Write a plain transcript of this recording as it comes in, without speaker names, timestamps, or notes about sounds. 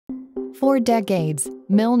For decades,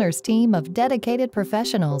 Milner's team of dedicated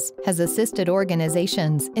professionals has assisted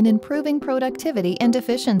organizations in improving productivity and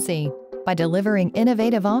efficiency by delivering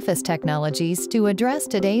innovative office technologies to address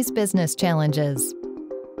today's business challenges.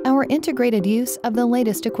 Our integrated use of the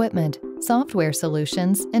latest equipment, software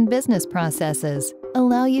solutions, and business processes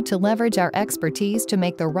allow you to leverage our expertise to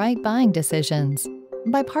make the right buying decisions.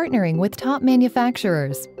 By partnering with top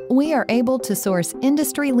manufacturers, we are able to source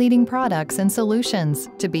industry-leading products and solutions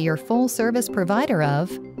to be your full-service provider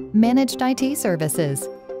of managed IT services,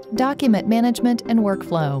 document management and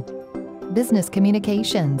workflow, business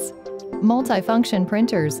communications, multifunction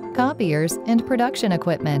printers, copiers, and production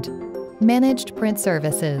equipment, managed print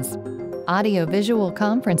services, audio-visual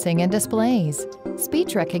conferencing and displays,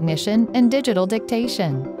 speech recognition and digital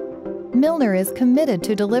dictation. Milner is committed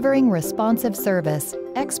to delivering responsive service,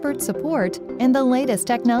 expert support, and the latest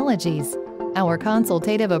technologies. Our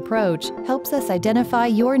consultative approach helps us identify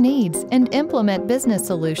your needs and implement business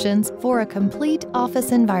solutions for a complete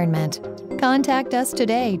office environment. Contact us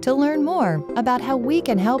today to learn more about how we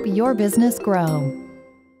can help your business grow.